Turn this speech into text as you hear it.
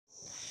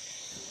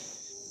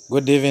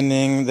Good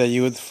evening, the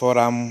Youth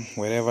Forum,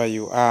 wherever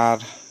you are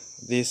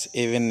this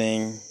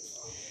evening.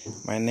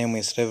 My name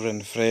is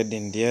Reverend Fred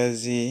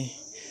Ndiazi.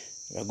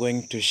 We are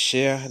going to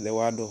share the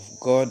Word of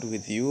God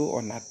with you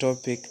on a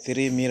topic,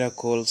 3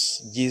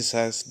 miracles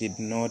Jesus did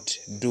not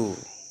do.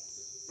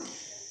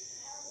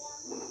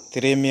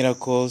 3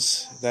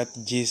 miracles that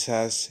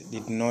Jesus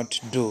did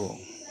not do.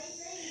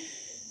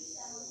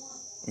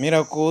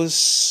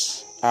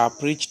 Miracles are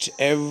preached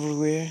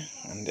everywhere,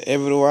 and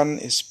everyone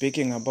is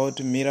speaking about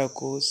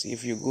miracles.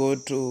 If you go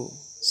to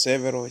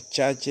several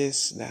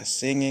churches, they are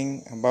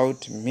singing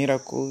about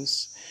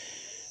miracles.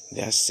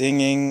 They are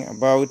singing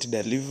about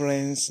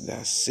deliverance. They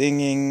are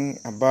singing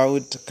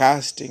about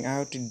casting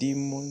out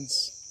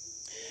demons.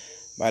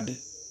 But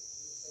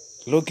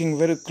looking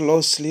very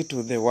closely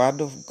to the Word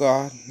of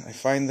God, I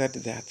find that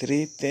there are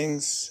 3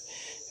 things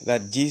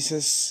that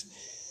Jesus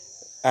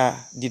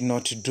did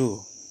not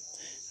do.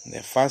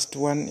 The first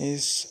one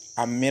is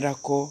a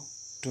miracle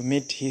to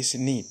meet his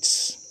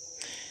needs.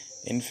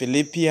 In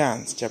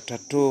Philippians chapter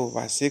 2,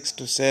 verse 6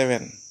 to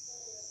 7,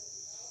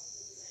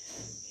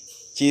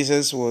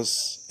 Jesus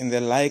was in the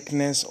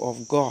likeness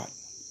of God.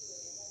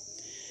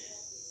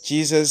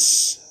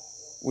 Jesus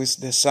was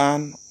the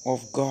Son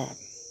of God.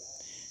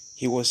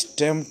 He was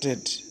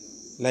tempted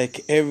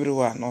like every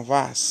one of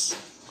us.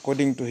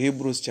 According to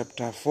Hebrews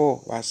chapter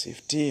 4, verse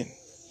 15, he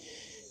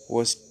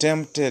was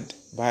tempted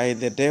by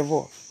the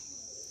devil.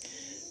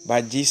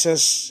 But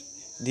Jesus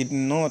did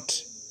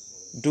not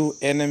do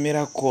any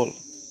miracle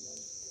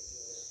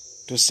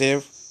to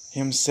save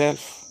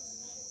himself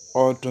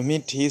or to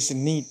meet his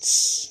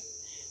needs,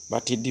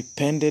 but he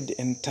depended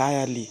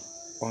entirely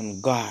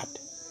on God.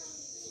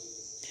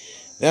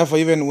 Therefore,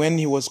 even when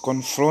he was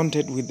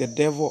confronted with the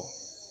devil,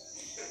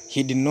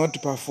 he did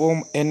not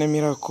perform any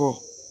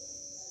miracle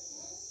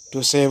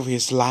to save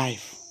his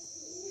life.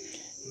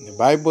 The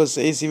Bible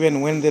says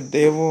even when the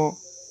devil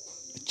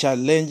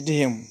challenged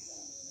him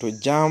to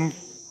jump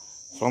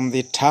from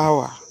the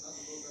tower,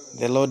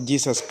 the Lord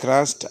Jesus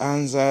Christ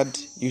answered,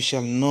 "You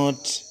shall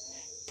not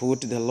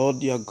put the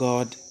Lord your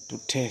God to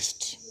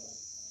test."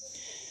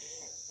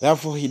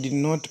 Therefore, he did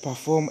not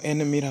perform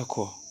any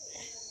miracle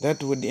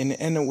that would in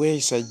any way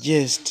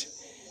suggest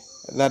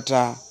that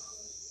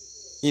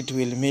it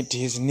will meet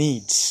his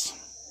needs.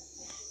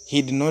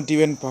 He did not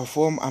even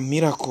perform a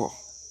miracle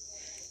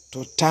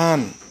to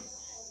turn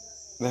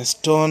the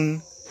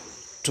stone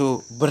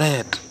to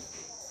bread.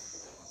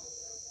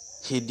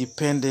 He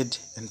depended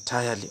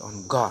entirely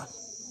on God.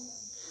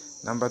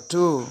 Number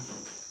 2,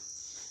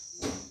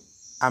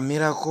 a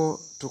miracle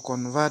to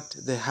convert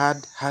the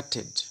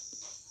hard-hearted.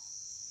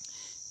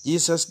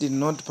 Jesus did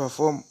not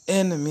perform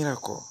any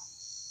miracle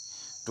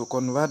to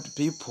convert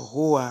people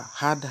who were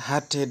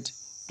hard-hearted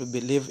to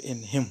believe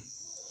in him.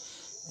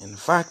 In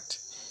fact,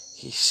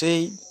 he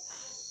said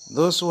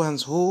those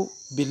ones who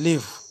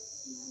believe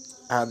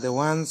are the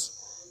ones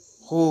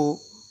who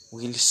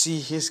will see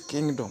his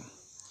kingdom.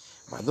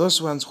 But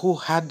those ones who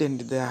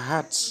hardened their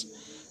hearts,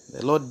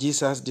 the Lord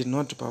Jesus did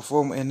not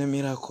perform any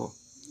miracle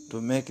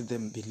to make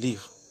them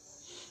believe.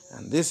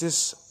 And this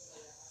is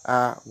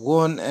a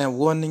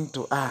warning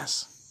to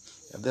us.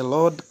 The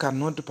Lord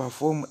cannot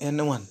perform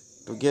anyone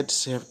to get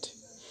saved,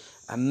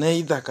 and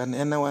neither can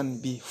anyone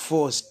be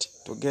forced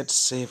to get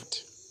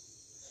saved.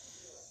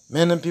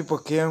 Many people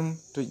came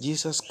to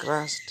Jesus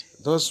Christ.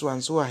 Those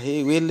ones who are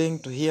willing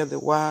to hear the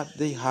word,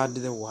 they heard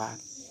the word.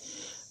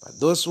 But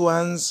those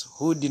ones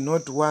who did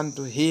not want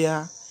to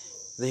hear,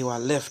 they were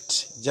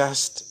left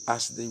just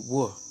as they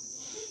were.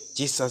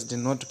 Jesus did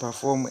not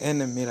perform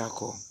any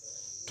miracle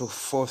to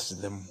force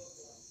them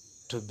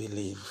to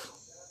believe.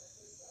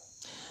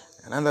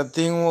 Another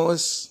thing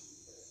was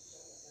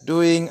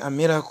doing a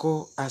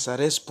miracle as a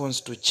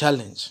response to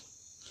challenge.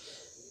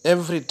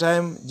 Every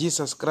time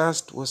Jesus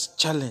Christ was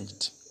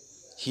challenged,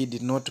 he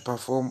did not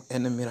perform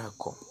any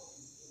miracle.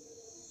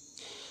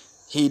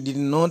 He did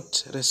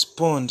not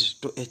respond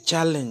to a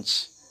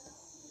challenge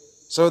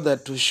so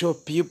that to show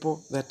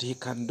people that he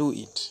can do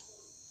it.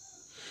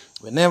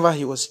 Whenever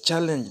he was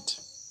challenged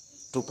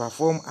to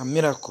perform a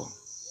miracle,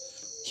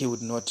 he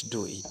would not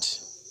do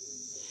it.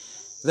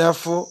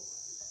 Therefore,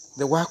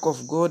 the work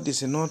of God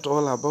is not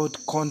all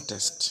about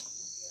contest.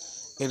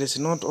 It is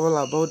not all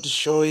about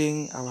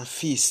showing our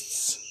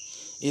fists.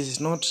 It is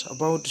not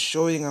about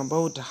showing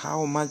about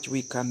how much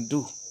we can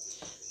do,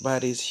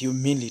 but it is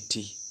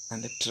humility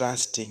and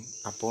trusting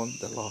upon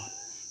the Lord.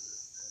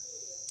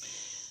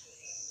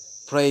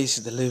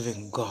 Praise the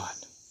living God.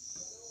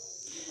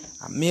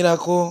 A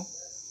miracle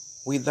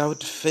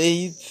without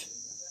faith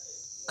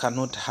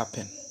cannot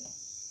happen.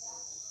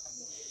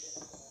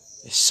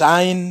 A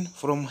sign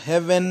from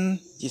heaven,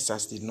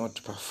 Jesus did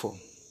not perform.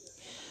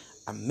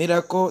 A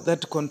miracle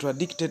that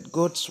contradicted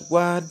God's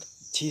word,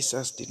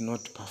 Jesus did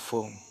not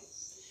perform.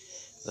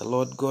 The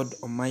Lord God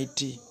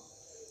Almighty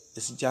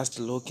is just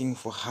looking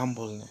for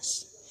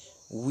humbleness.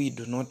 We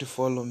do not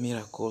follow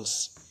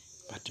miracles,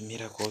 but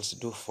miracles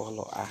do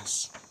follow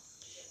us.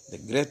 The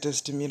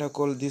greatest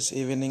miracle this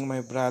evening,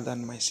 my brother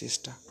and my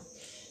sister,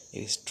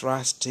 is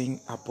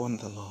trusting upon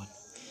the Lord.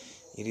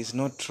 It is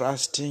not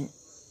trusting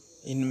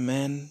in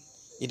men.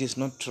 It is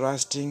not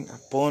trusting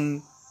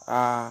upon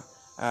our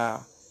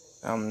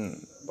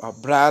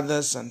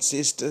brothers and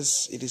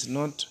sisters. It is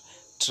not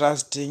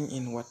trusting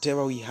in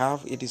whatever we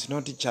have. It is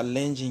not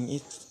challenging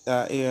each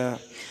other.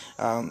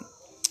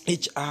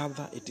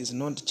 It is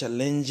not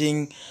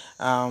challenging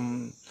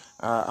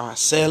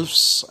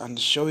ourselves and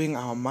showing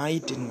our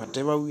might in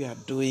whatever we are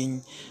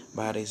doing,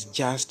 but it's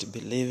just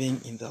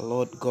believing in the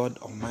Lord God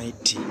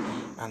Almighty,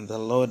 and the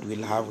Lord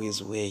will have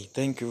his way.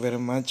 Thank you very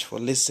much for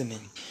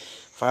listening.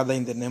 Father,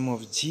 in the name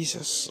of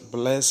Jesus,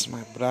 bless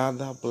my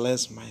brother,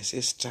 bless my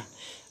sister.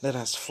 Let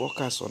us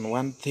focus on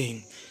one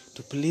thing,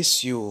 to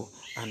please you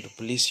and to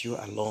please you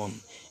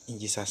alone. In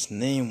Jesus'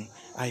 name,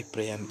 I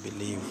pray and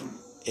believe.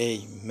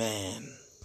 Amen.